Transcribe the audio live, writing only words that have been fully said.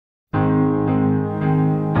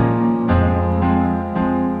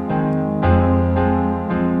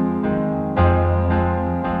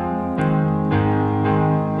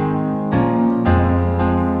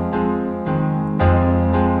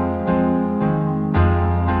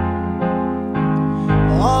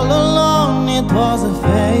it was a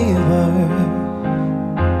favor.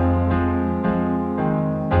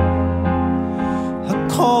 A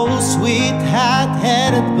cold, sweet,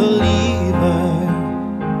 hot-headed believer.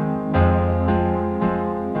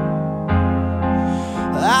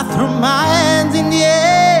 I threw my hands in the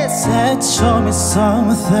air, said, show me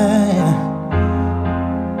something.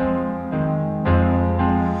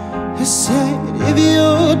 He said, if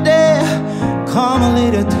you dare, come a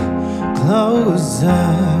little closer.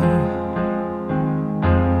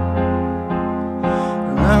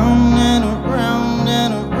 Round and around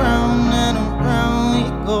and around and around we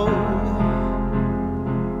go.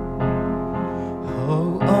 Oh,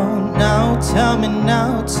 oh, now tell me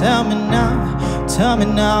now, tell me now, tell me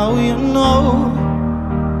now you know.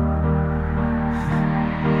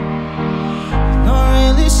 Not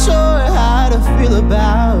really sure how to feel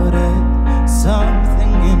about it.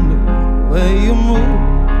 Something in the way you move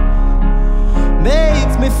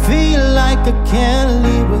makes me feel like I can't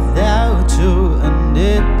live without you, and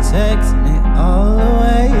it takes me all the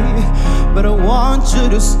way. But I want you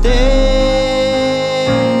to stay.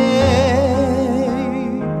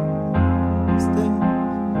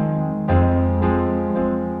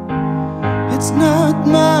 It's not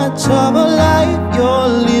much of a life you're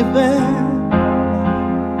living.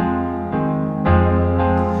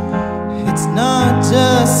 It's not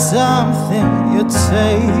just something you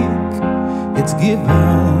take, it's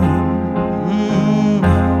given.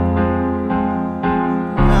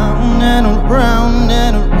 Round and around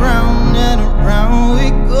and around and around we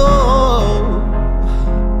go.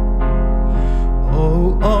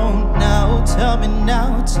 Oh, oh, now tell me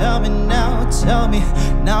now, tell me now, tell me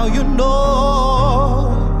now you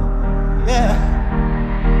know. Yeah,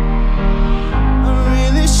 I'm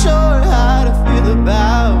really sure how to feel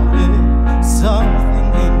about it. Something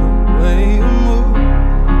in the way you move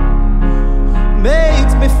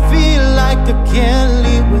makes me feel like I can't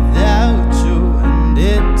live without you, and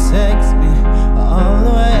it takes me all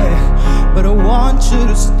the way. But I want you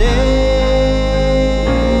to stay.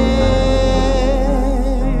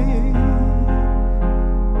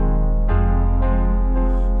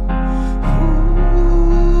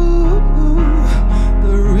 Ooh,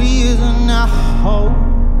 the reason I hold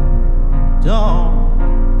on.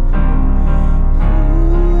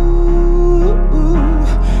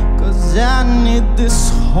 I need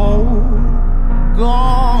this hole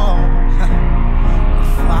gone.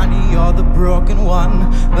 Funny, you're the broken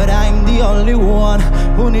one, but I'm the only one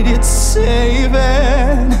who needed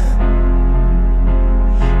saving.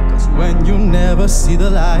 Cause when you never see the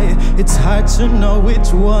light, it's hard to know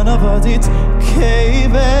which one of us it's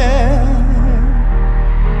caving.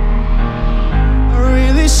 I'm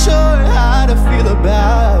really sure how to feel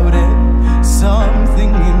about it.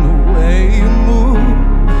 Something